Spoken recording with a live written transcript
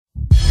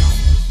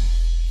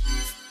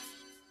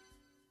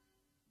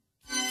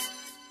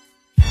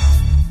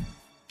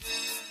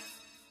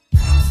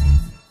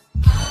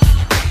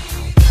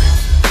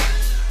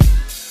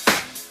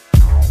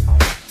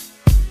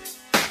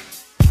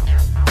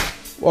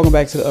Welcome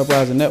back to the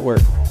Uprising Network.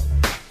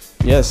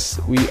 Yes,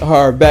 we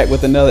are back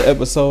with another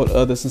episode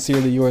of the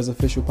Sincerely Yours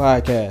official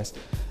podcast.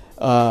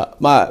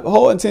 My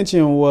whole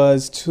intention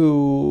was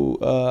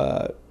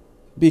to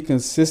be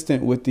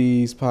consistent with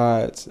these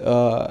pods.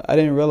 I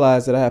didn't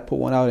realize that I had put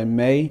one out in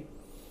May,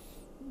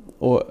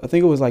 or I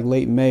think it was like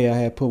late May. I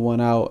had put one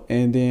out,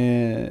 and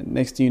then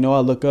next thing you know, I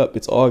look up,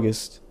 it's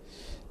August.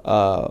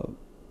 I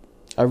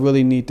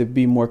really need to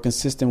be more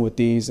consistent with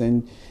these,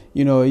 and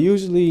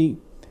usually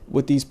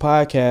with these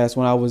podcasts,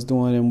 when I was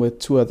doing them with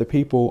two other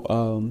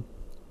people,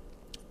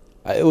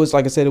 it was,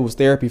 like I said, it was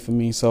therapy for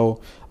me. So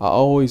I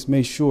always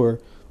made sure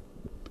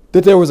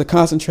that there was a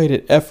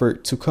concentrated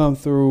effort to come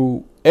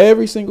through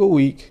every single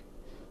week,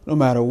 no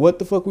matter what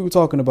the fuck we were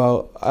talking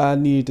about. I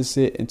needed to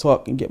sit and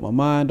talk and get my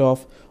mind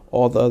off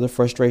all the other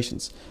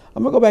frustrations.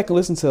 I'm going to go back and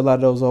listen to a lot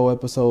of those old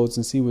episodes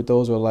and see what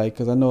those were like,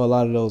 because I know a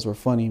lot of those were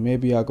funny.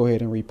 Maybe I'll go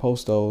ahead and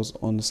repost those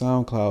on the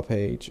SoundCloud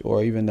page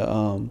or even the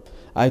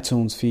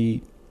iTunes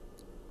feed.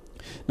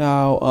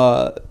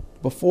 Now,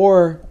 the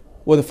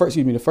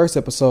first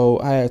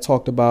episode, I had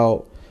talked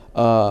about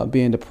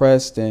being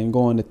depressed and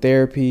going to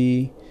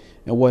therapy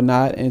and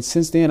whatnot. And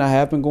since then, I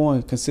have been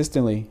going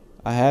consistently.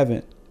 I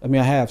haven't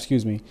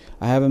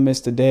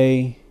missed a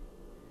day.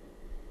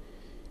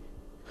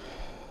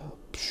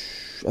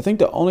 I think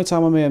the only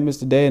time I may have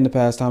missed a day in the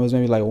past time is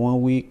maybe like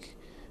 1 week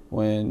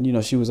when,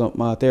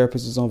 my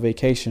therapist was on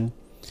vacation.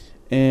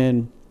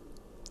 And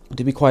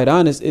to be quite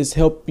honest, it's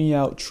helped me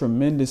out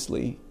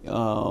tremendously.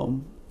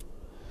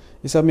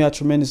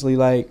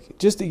 Like,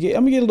 just to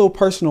I'm gonna get a little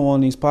personal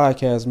on these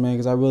podcasts, man,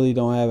 because I really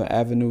don't have an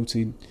avenue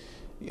to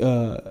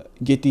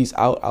get these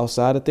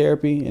outside of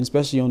therapy, and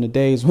especially on the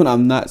days when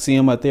I'm not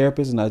seeing my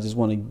therapist and I just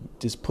want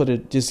to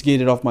just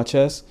get it off my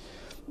chest.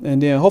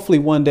 And then hopefully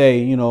one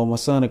day, my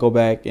son will go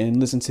back and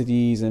listen to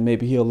these and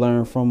maybe he'll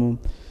learn from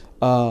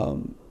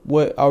them.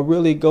 What I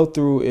really go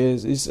through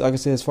is like I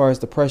said, as far as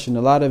depression,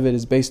 a lot of it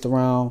is based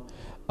around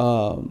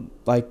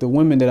like the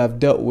women that I've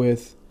dealt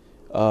with,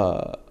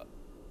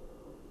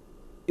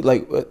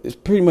 it's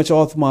pretty much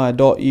all through my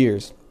adult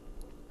years.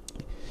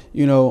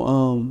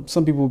 Some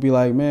people will be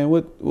like, man,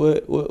 what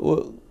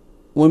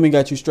women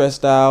got you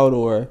stressed out,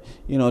 or,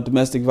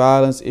 domestic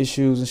violence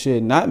issues and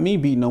shit. Not me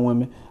beating on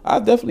women.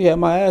 I've definitely had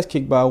my ass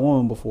kicked by a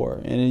woman before.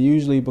 And it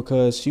usually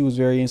because she was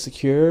very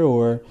insecure,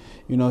 or,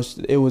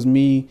 it was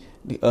me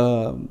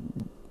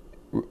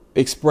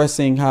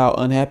expressing how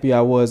unhappy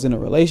I was in a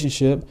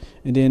relationship.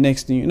 And then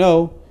next thing you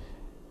know,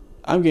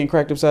 I'm getting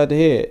cracked upside the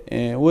head.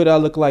 And what I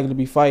look like to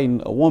be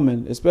fighting a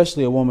woman,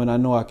 especially a woman I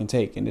know I can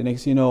take. And the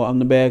next thing you know, I'm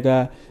the bad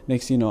guy.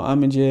 Next thing you know,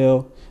 I'm in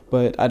jail.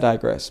 But I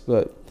digress.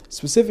 But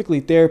specifically,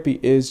 therapy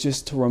is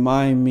just to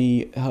remind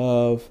me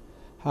of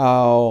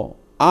how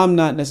I'm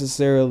not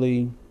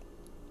necessarily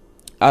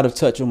out of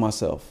touch with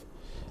myself.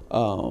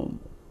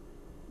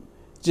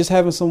 Just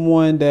having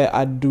someone that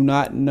I do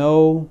not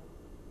know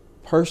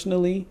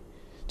personally,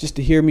 just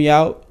to hear me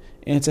out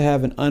and to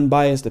have an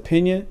unbiased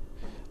opinion,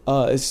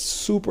 is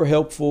super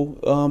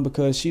helpful,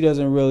 because she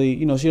doesn't really,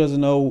 she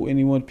doesn't know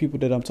anyone, people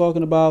that I'm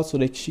talking about, so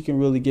that she can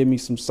really give me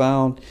some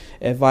sound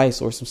advice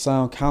or some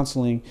sound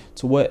counseling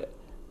to what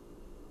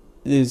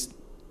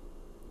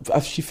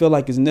she feel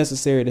like is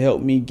necessary to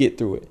help me get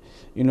through it.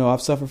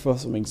 I've suffered from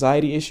some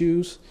anxiety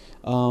issues.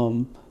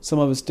 Some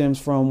of it stems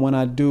from when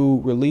I do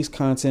release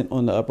content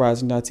on the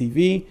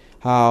uprising.tv,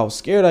 how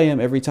scared I am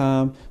every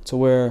time, to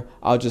where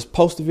I'll just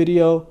post a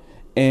video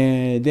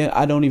and then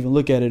I don't even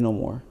look at it no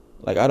more.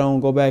 Like, I don't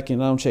go back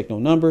and I don't check no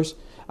numbers.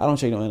 I don't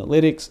check no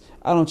analytics.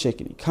 I don't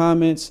check any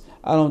comments.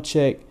 I don't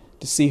check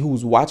to see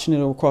who's watching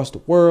it across the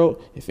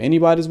world. If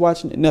anybody's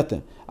watching it,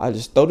 nothing. I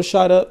just throw the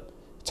shot up,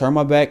 turn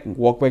my back, and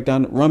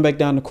run back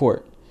down the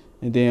court.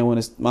 And then when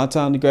it's my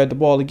time to grab the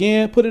ball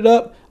again, put it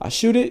up, I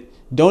shoot it,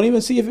 don't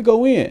even see if it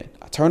go in.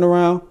 I turn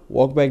around,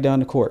 walk back down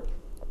the court.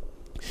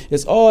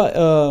 It's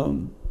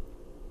all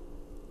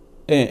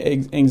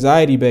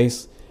anxiety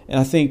based. And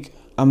I think,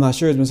 I'm not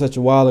sure, it's been such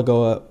a while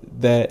ago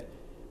that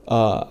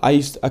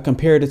I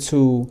compared it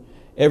to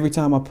every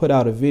time I put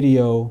out a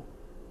video,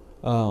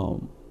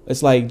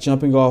 it's like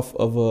jumping off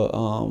of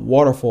a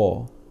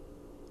waterfall,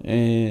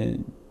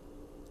 and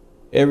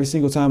every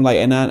single time,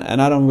 and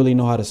I don't really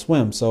know how to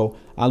swim, so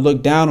I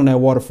look down on that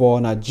waterfall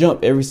and I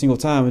jump every single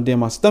time, and then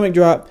my stomach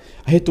drop,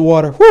 I hit the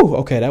water, whew,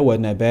 okay, that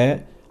wasn't that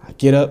bad. I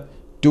get up,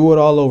 do it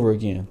all over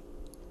again.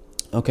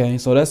 Okay,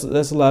 so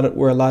that's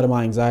where a lot of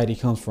my anxiety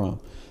comes from.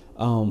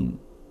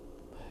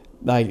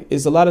 Like,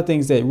 it's a lot of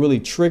things that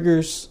really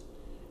triggers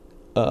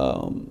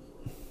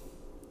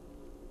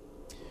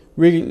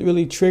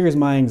really triggers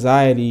my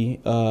anxiety.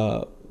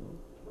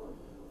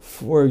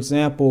 For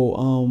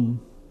example,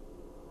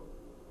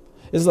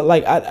 it's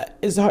like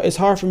it's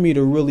hard for me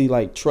to really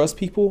like trust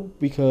people,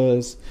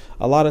 because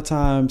a lot of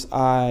times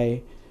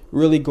I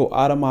really go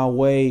out of my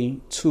way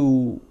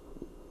to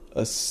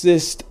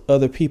assist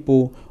other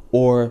people,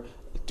 or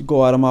to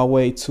go out of my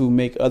way to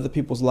make other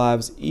people's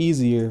lives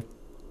easier.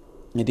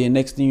 And then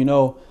next thing you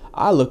know,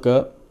 I look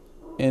up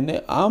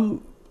and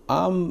I'm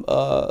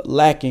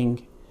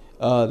lacking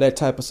that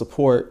type of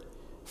support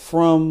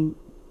from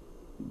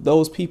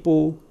those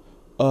people,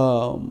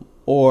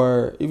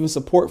 or even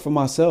support for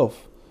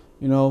myself,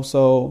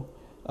 so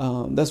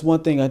that's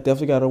one thing I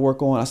definitely got to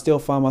work on. I still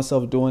find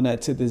myself doing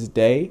that to this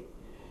day.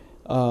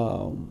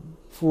 And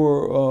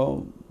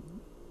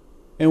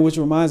which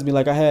reminds me,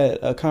 like, I had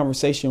a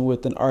conversation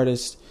with an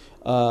artist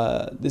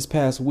this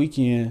past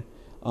weekend,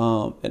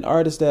 an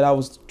artist that I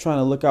was trying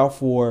to look out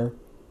for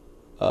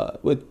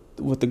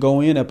with the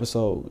Go In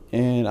episode,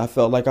 and I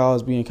felt like I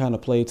was being kind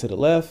of played to the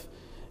left.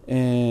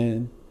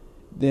 And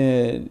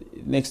then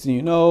next thing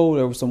you know,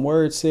 there was some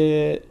words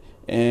said,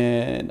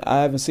 and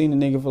I haven't seen the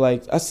nigga for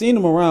I seen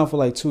him around for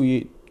like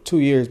 2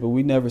 years, but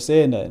we never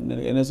said nothing.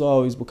 And it's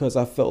always because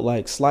I felt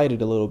like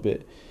slighted a little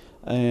bit.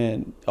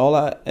 And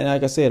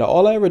like I said,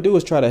 all I ever do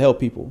is try to help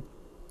people.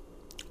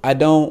 I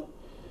don't,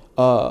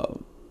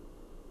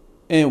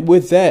 and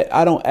with that,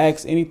 I don't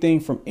ask anything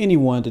from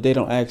anyone that they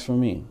don't ask from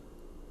me.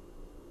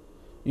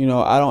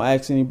 I don't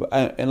ask anybody,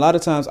 and a lot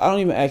of times I don't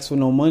even ask for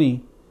no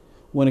money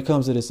when it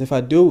comes to this. If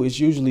I do, it's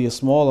usually a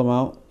small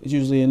amount. It's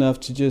usually enough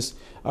to just,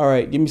 all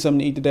right, give me something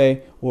to eat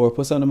today, or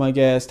put something in my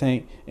gas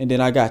tank, and then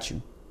I got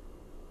you.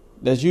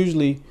 That's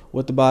usually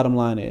what the bottom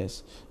line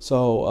is.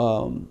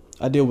 So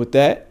I deal with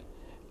that.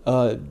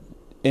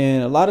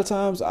 And a lot of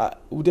times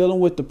we're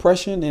dealing with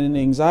depression and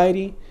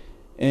anxiety,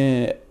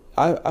 and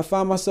I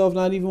find myself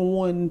not even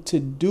wanting to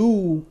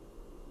do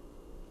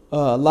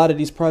a lot of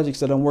these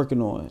projects that I'm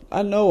working on.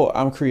 I know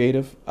I'm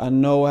creative. I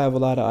know I have a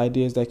lot of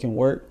ideas that can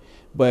work.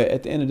 But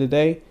at the end of the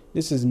day,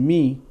 this is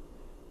me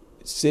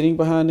sitting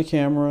behind the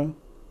camera,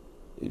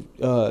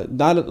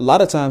 not a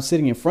lot of times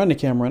sitting in front of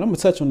the camera. And I'm going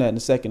to touch on that in a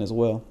second as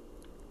well.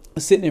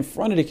 Sitting in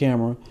front of the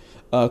camera,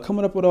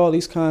 coming up with all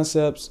these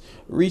concepts,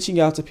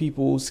 reaching out to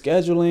people,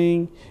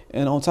 scheduling,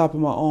 and on top of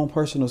my own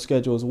personal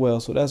schedule as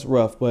well. So that's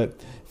rough. But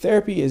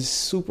therapy is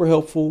super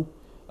helpful.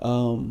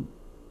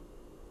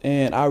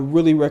 And I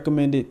really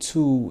recommend it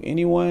to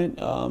anyone.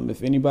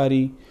 If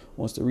anybody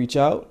wants to reach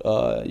out,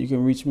 you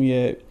can reach me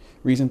at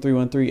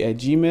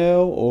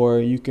reason313@gmail, or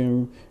you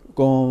can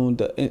go on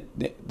the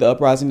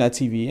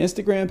uprising.tv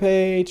Instagram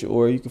page,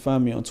 or you can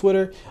find me on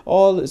Twitter.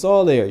 It's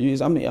all there.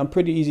 I'm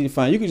pretty easy to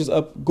find. You can just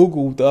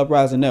Google the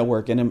Uprising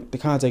Network, and then the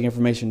contact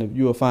information,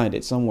 you will find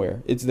it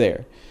somewhere. It's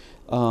there.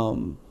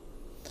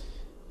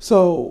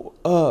 So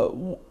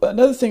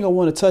another thing I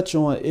want to touch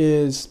on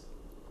is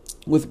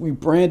with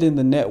rebranding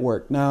the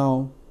network.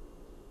 Now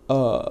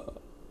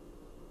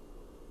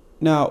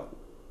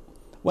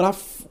when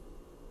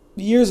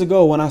years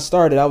ago when I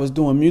started, I was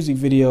doing music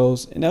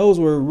videos, and those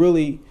were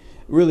really,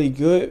 really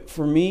good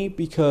for me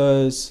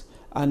because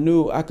I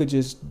knew I could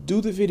just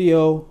do the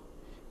video,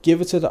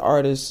 give it to the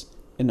artist,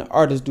 and the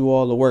artist do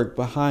all the work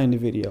behind the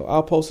video.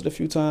 I'll post it a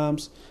few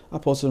times. I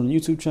post it on the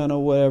YouTube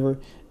channel, whatever,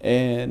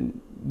 and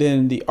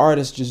then the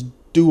artist just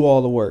do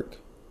all the work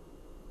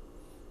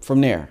from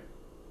there.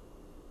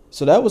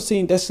 So that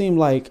seemed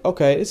like,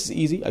 okay, this is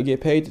easy. I get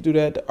paid to do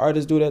that. The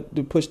artists do that,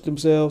 to push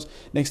themselves.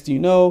 Next thing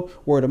you know,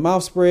 word of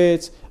mouth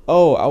spreads.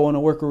 Oh, I want to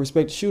work with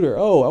Respect the Shooter.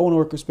 Oh, I want to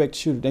work with Respect the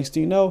Shooter. Next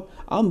thing you know,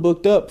 I'm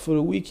booked up for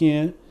the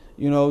weekend,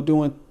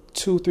 doing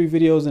 2-3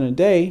 videos in a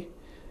day,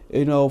 5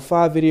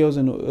 videos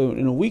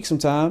in a week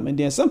sometime. And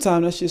then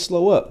sometime that shit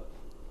slow up.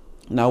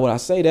 Now, when I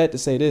say that to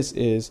say this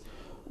is,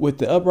 with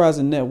the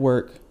Uprising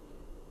Network,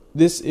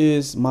 this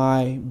is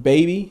my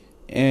baby.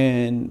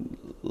 And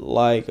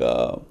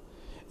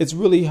it's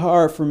really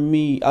hard for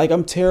me.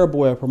 I'm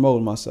terrible at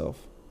promoting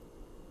myself.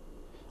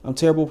 And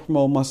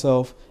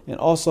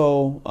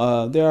also,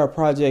 there are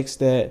projects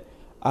that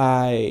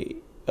I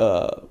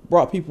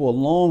brought people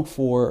along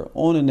for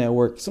on the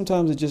network.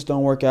 Sometimes it just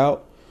don't work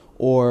out,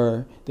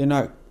 or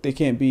they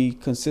can't be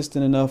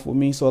consistent enough with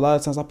me. So a lot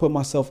of times I put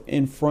myself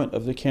in front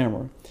of the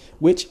camera,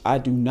 which I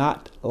do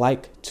not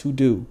like to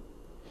do.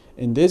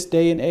 In this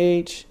day and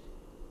age,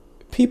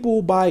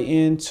 people buy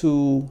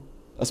into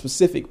a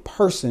specific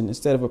person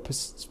instead of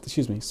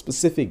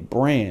specific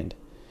brand.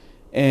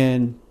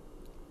 And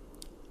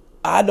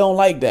I don't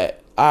like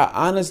that. I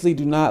honestly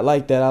do not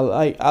like that.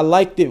 I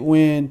liked it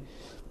when,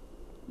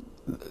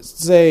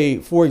 say,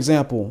 for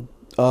example,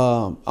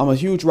 I'm a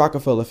huge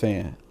Rockefeller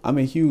fan.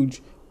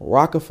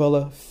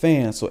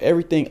 So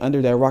everything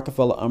under that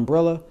Rockefeller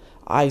umbrella,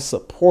 I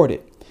support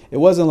it. It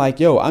wasn't like,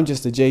 yo, I'm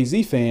just a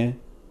Jay-Z fan,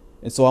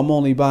 and so I'm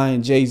only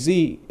buying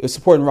Jay-Z,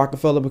 supporting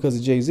Rockefeller because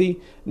of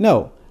Jay-Z.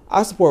 No,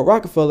 I support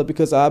Rockefeller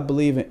because I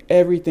believe in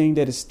everything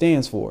that it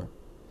stands for.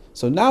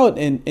 So now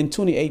in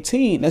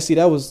 2018,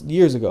 that was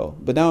years ago,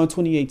 but now in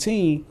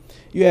 2018,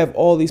 you have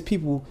all these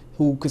people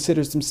who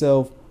consider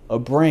themselves a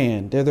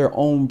brand. They're their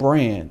own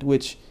brand,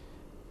 which,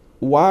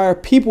 why are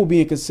people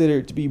being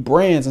considered to be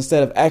brands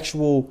instead of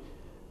actual,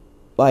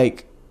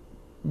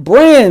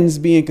 brands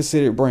being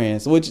considered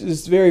brands, which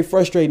is very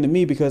frustrating to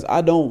me because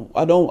I don't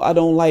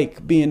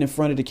like being in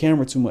front of the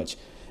camera too much.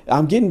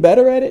 I'm getting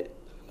better at it.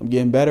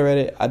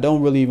 I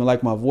don't really even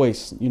like my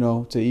voice,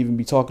 to even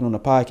be talking on a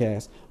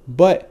podcast,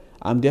 but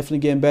I'm definitely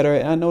getting better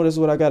at it. And I know this is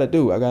what I got to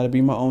do. I got to be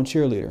my own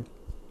cheerleader.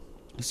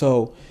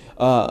 So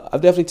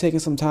I've definitely taken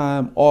some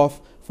time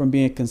off from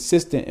being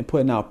consistent and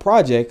putting out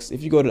projects.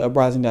 If you go to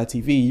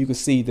uprising.tv, you can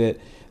see that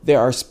there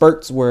are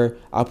spurts where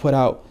I put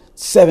out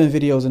 7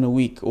 videos in a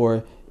week,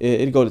 or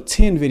it'd go to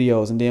 10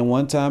 videos, and then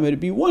one time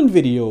it'd be 1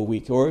 video a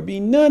week, or it'd be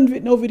no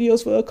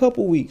videos for a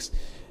couple weeks.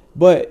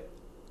 But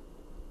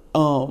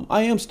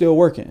I am still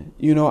working.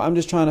 I'm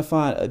just trying to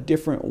find a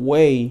different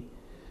way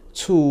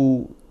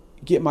to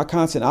get my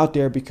content out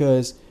there,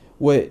 because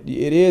what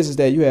it is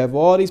that you have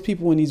all these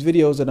people in these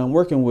videos that I'm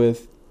working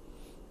with.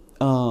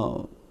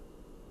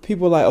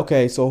 People are like,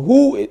 okay, so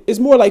who? It's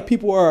more like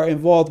people are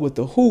involved with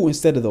the who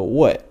instead of the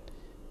what.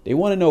 They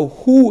want to know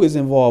who is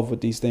involved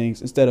with these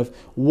things instead of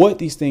what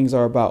these things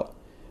are about.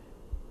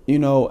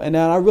 And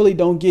I really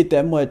don't get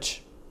that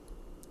much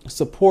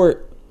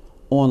support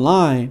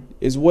online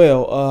as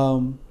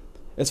well.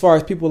 As far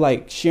as people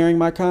like sharing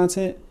my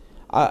content,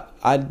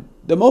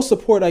 the most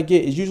support I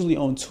get is usually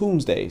on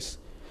Tuesdays.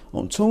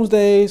 On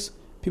Tuesdays,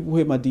 people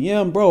hit my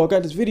DM, bro, I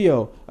got this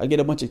video. I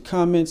get a bunch of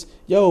comments,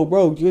 yo,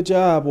 bro, good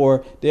job.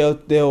 Or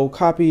they'll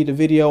copy the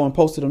video and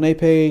post it on their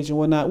page and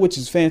whatnot, which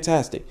is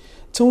fantastic.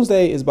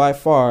 Tuesday is by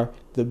far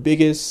the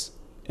biggest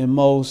and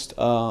most,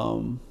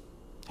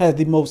 has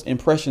the most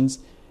impressions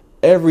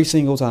every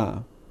single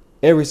time.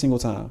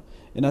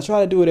 And I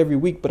try to do it every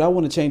week, but I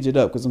want to change it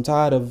up because I'm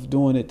tired of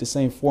doing it the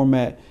same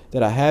format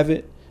that I have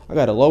it. I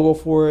got a logo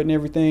for it and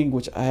everything,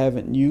 which I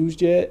haven't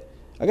used yet.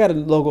 I got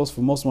logos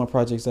for most of my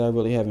projects that I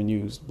really haven't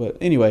used. But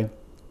anyway,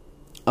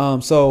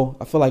 so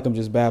I feel like I'm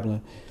just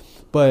babbling.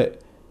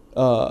 But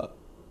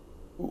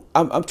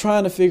I'm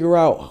trying to figure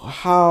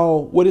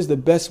out what is the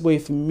best way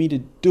for me to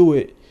do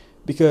it,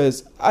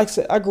 because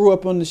I grew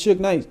up on the Suge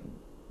Knight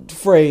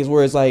phrase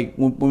where it's like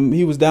when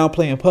he was down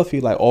playing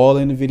Puffy, like all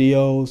in the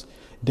videos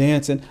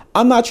dancing.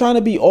 I'm not trying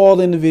to be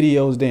all in the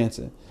videos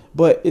dancing,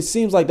 but it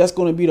seems like that's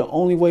going to be the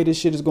only way this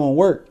shit is going to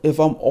work if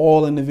I'm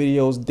all in the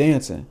videos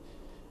dancing.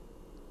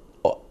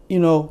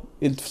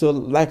 It's for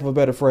lack of a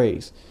better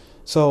phrase.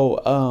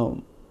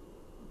 So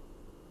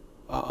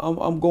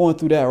I'm going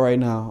through that right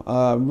now.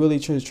 I'm really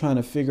trying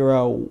to figure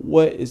out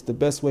what is the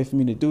best way for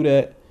me to do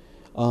that.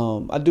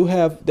 I do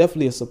have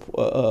definitely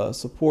a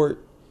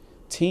support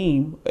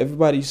team.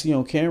 Everybody you see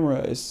on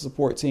camera is a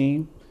support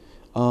team.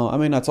 I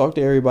may not talk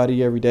to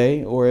everybody every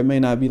day, or it may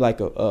not be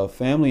like a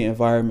family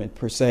environment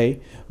per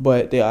se,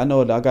 but I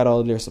know that I got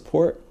all of their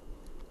support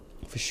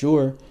for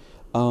sure.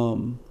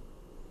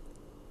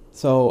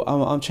 So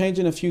I'm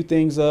changing a few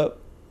things up.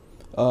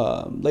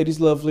 Ladies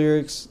Love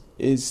Lyrics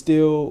is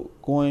still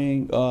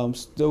going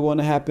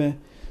to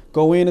happen.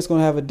 Go in. It's going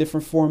to have a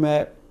different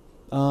format.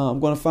 I'm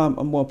going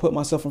to put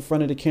myself in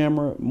front of the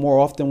camera more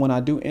often when I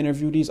do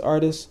interview these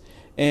artists.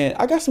 And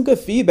I got some good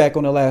feedback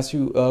on the last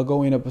few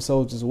Go In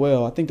episodes as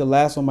well. I think the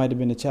last one might have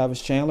been the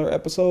Travis Chandler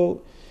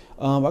episode.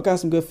 I got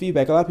some good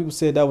feedback. A lot of people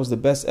said that was the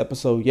best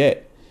episode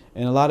yet.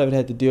 And a lot of it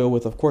had to deal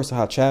with, of course,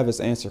 how Travis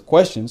answered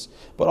questions,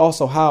 but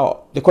also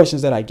how the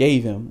questions that I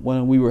gave him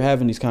when we were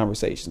having these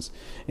conversations.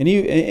 And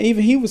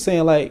even he was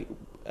saying, like,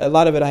 a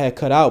lot of it I had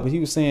cut out, but he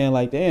was saying,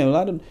 like, damn, a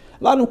lot of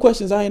them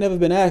questions I ain't never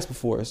been asked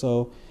before.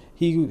 So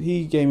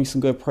he gave me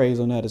some good praise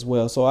on that as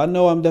well. So I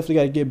know I'm definitely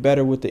got to get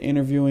better with the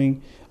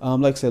interviewing.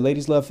 Like I said,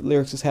 Ladies Love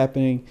Lyrics is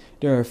happening.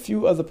 There are a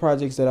few other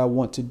projects that I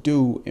want to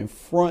do in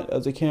front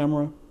of the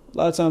camera. A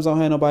lot of times I don't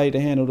have nobody to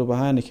handle the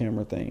behind the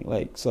camera thing.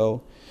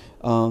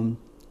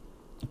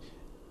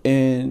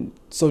 And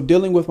so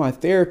dealing with my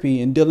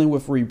therapy and dealing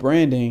with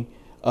rebranding,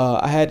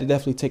 I had to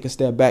definitely take a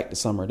step back this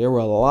summer. There were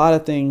a lot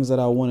of things that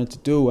I wanted to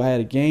do. I had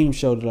a game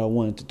show that I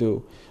wanted to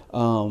do.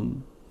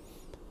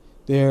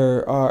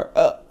 There are,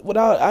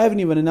 I haven't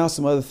even announced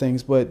some other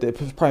things,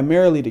 but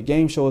primarily the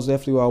game show is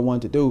definitely what I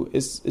wanted to do.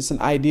 It's an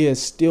idea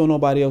still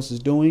nobody else is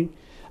doing.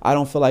 I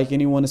don't feel like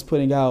anyone is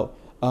putting out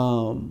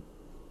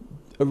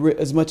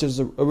as much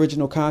as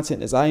original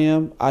content as I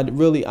am. I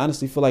really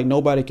honestly feel like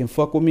nobody can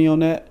fuck with me on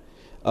that.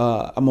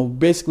 I'm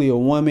basically a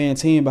one-man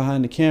team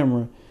behind the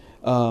camera.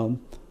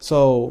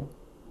 So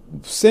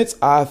since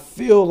I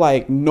feel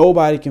like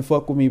nobody can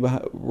fuck with me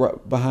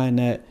behind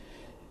that,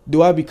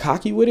 do I be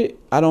cocky with it?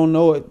 I don't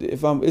know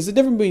if I'm. It's a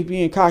difference between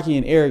being cocky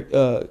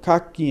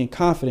and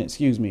confident.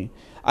 Excuse me.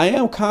 I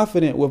am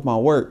confident with my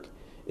work.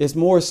 It's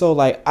more so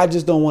like I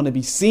just don't want to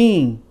be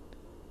seen.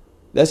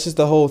 That's just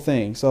the whole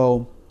thing.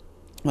 So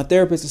my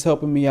therapist is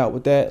helping me out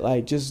with that.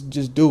 Like just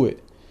do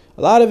it.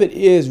 A lot of it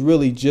is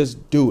really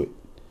just do it.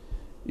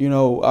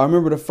 I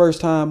remember the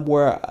first time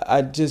where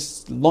I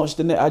just launched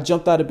the net. I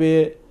jumped out of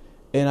bed,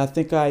 and I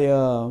think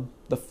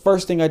the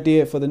first thing I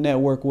did for the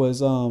network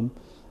was a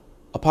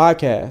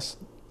podcast.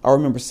 I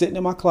remember sitting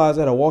in my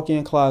closet, a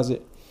walk-in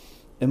closet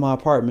in my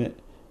apartment,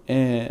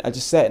 and I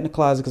just sat in the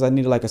closet because I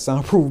needed like a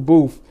soundproof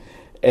booth,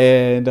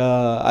 and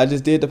I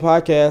just did the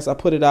podcast. I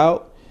put it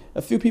out.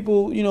 A few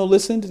people,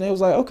 listened, and they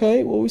was like,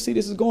 okay, well, we see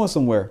this is going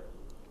somewhere.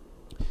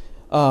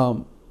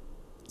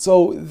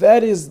 So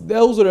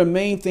those are the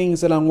main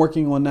things that I'm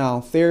working on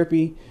now.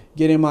 Therapy,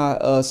 getting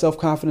my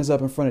self-confidence up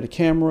in front of the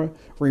camera,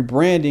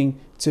 rebranding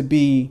to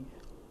be,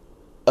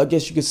 I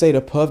guess you could say, the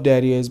Puff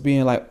Daddy, as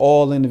being like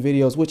all in the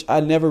videos, which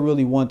I never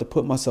really wanted to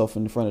put myself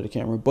in front of the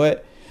camera.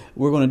 But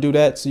we're going to do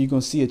that. So you're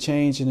going to see a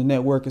change in the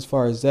network as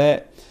far as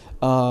that.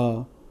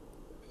 And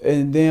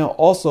then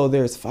also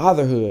there's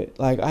fatherhood.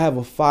 Like, I have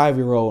a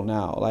 5-year-old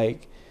now.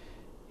 Like,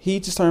 he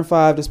just turned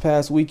 5 this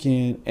past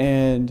weekend.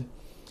 And,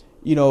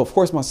 you know, of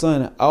course, my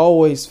son, I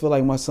always feel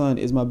like my son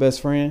is my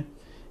best friend.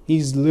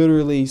 He's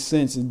literally,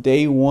 since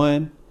day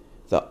one,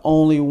 the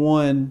only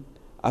one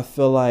I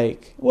feel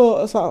like,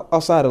 well,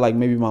 outside of like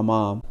maybe my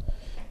mom,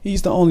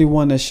 he's the only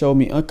one that showed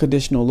me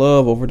unconditional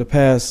love over the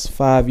past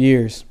 5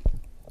 years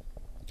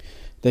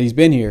that he's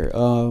been here.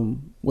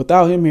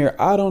 Without him here,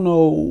 I don't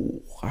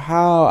know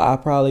how I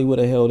probably would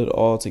have held it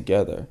all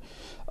together.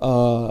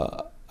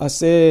 I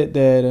said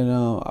that, and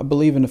I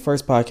believe in the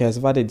first podcast,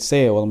 if I didn't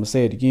say it, well, I'm going to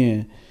say it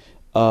again.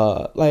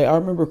 Like, I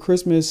remember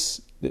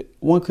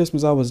one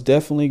Christmas, I was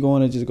definitely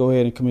going to just go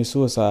ahead and commit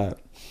suicide.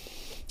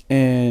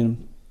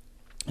 And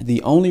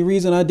the only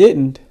reason I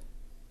didn't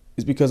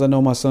is because I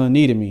know my son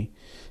needed me.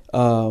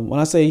 When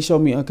I say he showed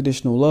me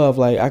unconditional love,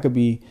 like, I could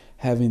be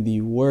having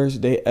the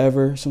worst day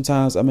ever.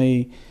 Sometimes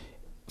my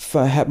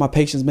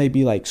patience may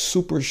be like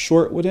super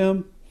short with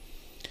him.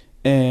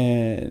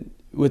 And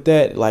with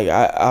that, like,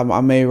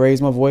 I may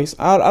raise my voice.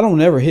 I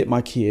don't ever hit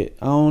my kid.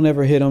 I don't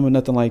ever hit him or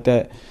nothing like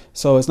that.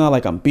 So it's not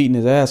like I'm beating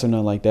his ass or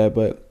nothing like that.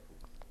 But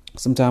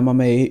sometimes I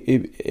may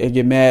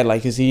get mad,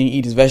 like, because he didn't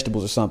eat his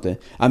vegetables or something.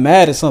 I'm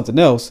mad at something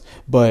else,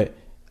 but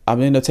I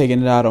end up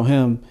taking it out on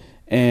him.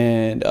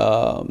 And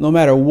no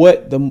matter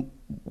what,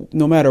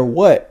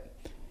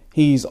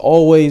 he's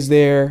always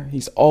there.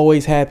 He's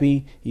always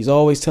happy. He's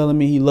always telling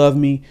me he loved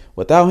me.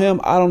 Without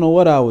him, I don't know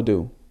what I would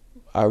do.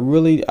 I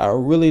really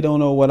don't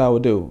know what I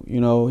would do.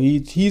 You know,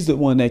 he's the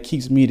one that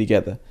keeps me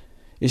together.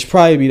 It should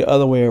probably be the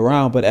other way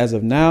around, but as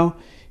of now,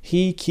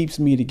 he keeps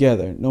me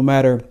together. No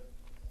matter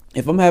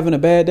if I'm having a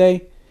bad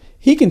day,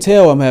 he can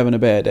tell I'm having a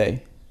bad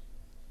day.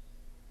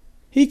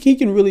 He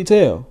can really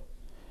tell.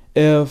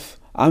 If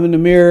I'm in the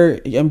mirror,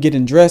 I'm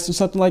getting dressed or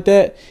something like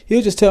that,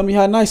 he'll just tell me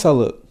how nice I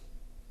look.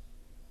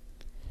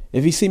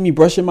 If he see me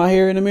brushing my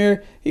hair in the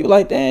mirror, he'll be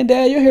like, "Damn,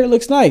 Dad, your hair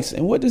looks nice."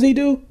 And what does he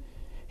do?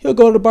 He'll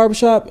go to the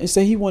barbershop and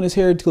say he want his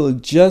hair to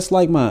look just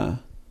like mine.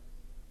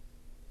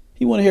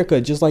 He want a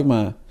haircut just like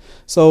mine.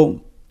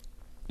 So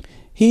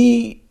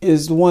he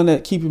is the one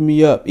that keeping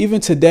me up. Even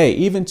today,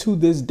 even to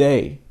this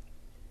day,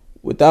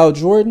 without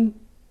Jordan,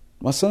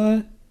 my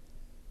son,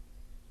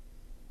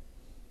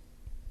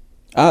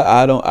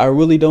 I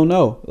really don't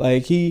know.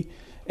 Like,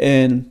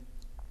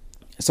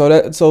 so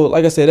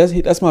like I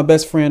said, that's my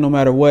best friend no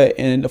matter what.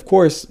 And of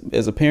course,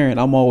 as a parent,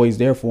 I'm always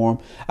there for him.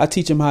 I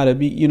teach him how to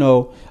be,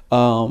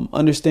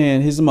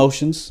 understand his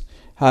emotions,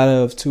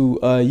 how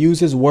to use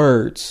his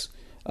words,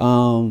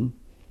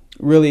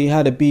 really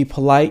how to be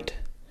polite,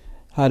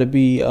 how to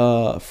be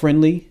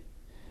friendly,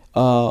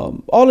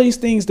 all these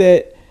things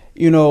that,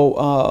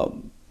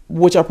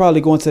 which I'll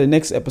probably go into the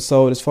next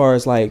episode as far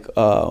as like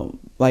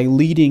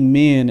leading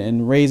men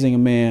and raising a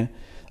man,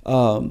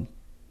 and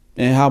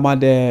how my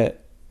dad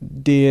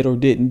did or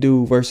didn't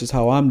do versus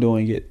how I'm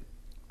doing it.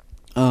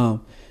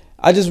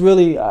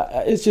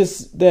 It's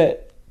just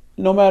that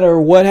no matter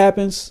what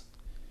happens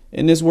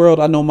in this world,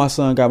 I know my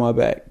son got my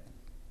back,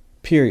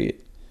 period.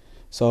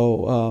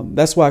 So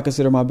that's why I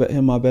consider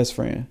him my best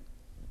friend.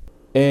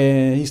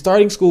 And he's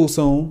starting school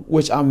soon,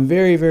 which I'm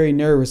very, very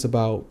nervous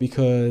about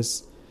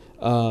because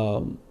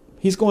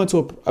he's going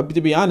to a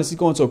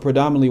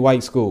predominantly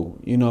white school,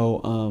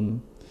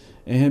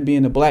 and him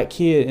being a black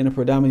kid in a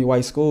predominantly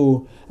white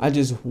school, I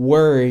just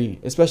worry,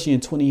 especially in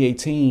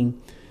 2018,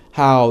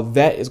 how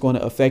that is going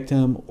to affect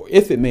him, or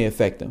if it may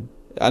affect him.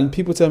 And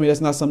people tell me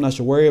that's not something I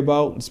should worry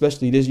about,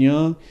 especially this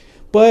young,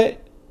 but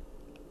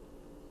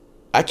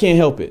I can't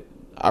help it.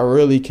 I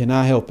really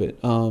cannot help it.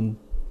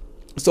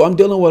 So I'm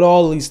dealing with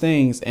all of these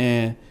things,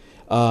 and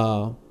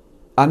I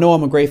know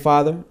I'm a great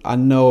father. I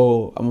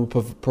know I'm a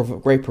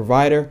great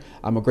provider.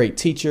 I'm a great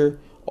teacher,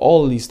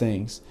 all of these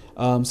things.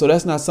 So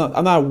that's not something,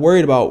 I'm not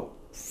worried about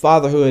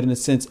fatherhood in the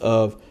sense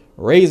of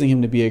raising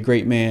him to be a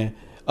great man.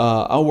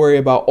 I'm worried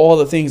about all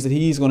the things that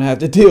he's going to have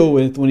to deal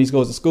with when he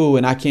goes to school,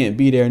 and I can't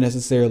be there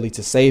necessarily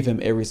to save him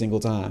every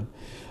single time.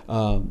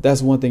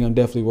 That's one thing I'm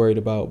definitely worried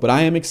about. But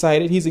I am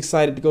excited. He's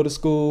excited to go to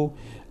school.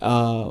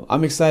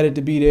 I'm excited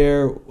to be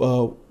there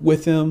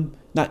with him,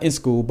 not in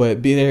school,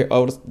 but be there,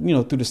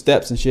 through the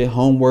steps and shit,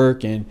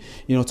 homework, and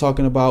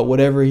talking about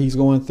whatever he's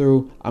going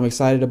through. I'm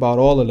excited about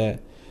all of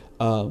that.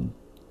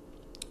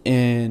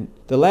 And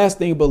the last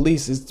thing but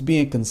least is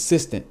being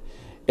consistent.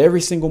 Every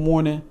single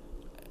morning,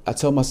 I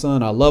tell my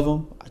son I love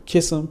him. I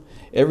kiss him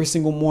every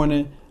single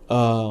morning.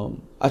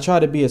 I try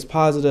to be as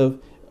positive,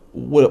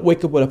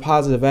 wake up with a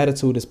positive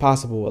attitude as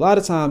possible. A lot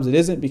of times it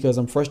isn't because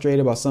I'm frustrated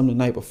about something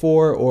the night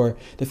before or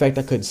the fact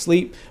I couldn't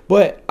sleep.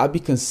 But I be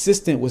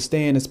consistent with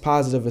staying as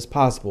positive as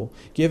possible,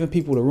 giving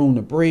people the room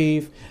to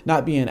breathe,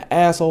 not being an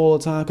asshole all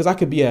the time, because I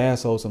could be an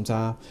asshole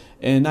sometimes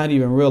and not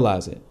even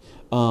realize it.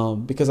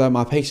 Because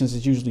my patience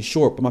is usually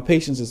short, but my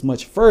patience is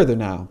much further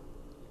now.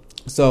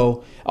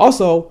 So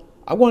also,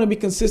 I want to be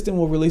consistent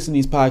with releasing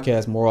these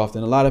podcasts more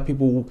often. A lot of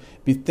people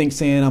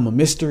saying I'm a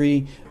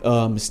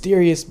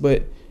mysterious,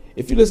 but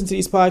if you listen to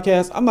these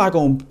podcasts, I'm not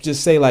going to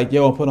just say like,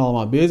 yo, I'm putting all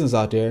my business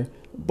out there.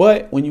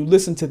 But when you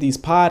listen to these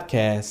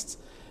podcasts,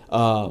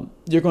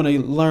 you're going to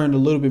learn a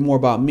little bit more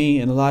about me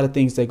and a lot of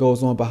things that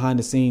goes on behind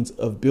the scenes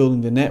of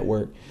building the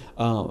network.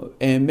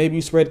 And maybe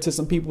you spread it to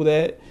some people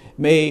that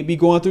may be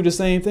going through the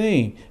same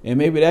thing, and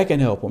maybe that can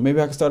help, or maybe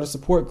I can start a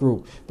support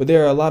group. But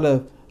there are a lot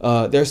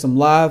of there's some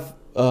live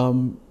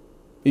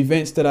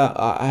events that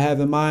I have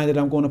in mind that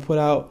I'm going to put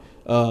out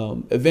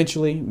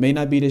eventually. May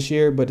not be this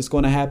year, but it's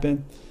going to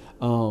happen.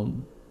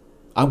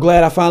 I'm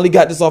glad I finally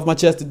got this off my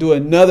chest to do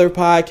another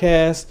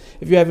podcast.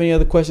 If you have any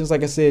other questions,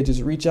 like I said,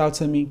 just reach out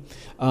to me.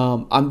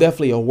 I'm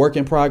definitely a work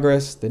in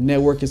progress. The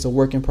network is a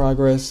work in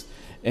progress.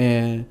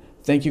 And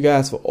thank you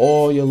guys for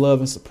all your love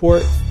and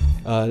support.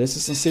 This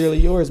is Sincerely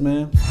Yours,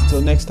 man.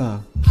 Until next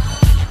time.